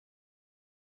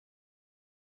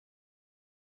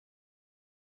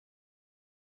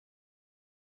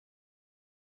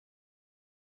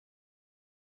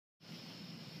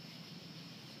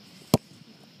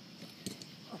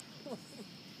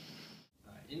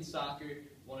In soccer,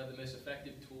 one of the most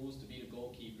effective tools to beat a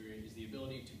goalkeeper is the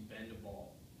ability to bend a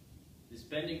ball. This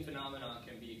bending phenomenon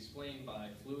can be explained by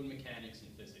fluid mechanics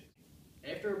and physics.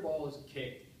 After a ball is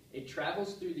kicked, it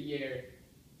travels through the air,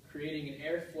 creating an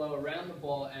airflow around the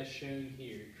ball as shown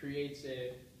here. It creates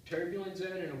a turbulent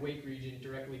zone and a wake region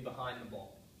directly behind the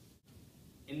ball.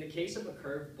 In the case of a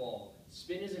curved ball,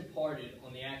 spin is imparted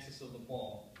on the axis of the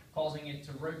ball, causing it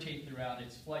to rotate throughout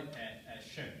its flight path as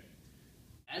shown.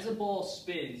 As a ball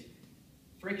spins,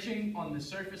 friction on the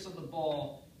surface of the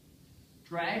ball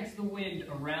drags the wind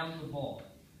around the ball.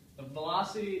 The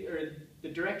velocity, or the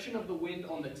direction of the wind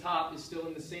on the top is still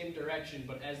in the same direction,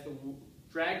 but as the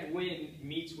dragged wind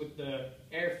meets with the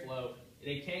airflow,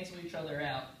 they cancel each other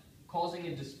out, causing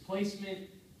a displacement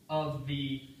of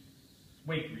the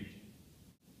wake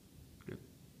region.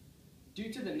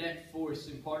 Due to the net force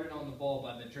imparted on the ball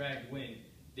by the dragged wind,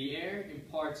 the air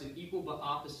imparts an equal but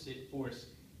opposite force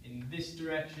in this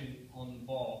direction on the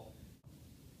ball.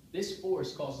 This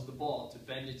force causes the ball to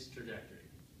bend its trajectory.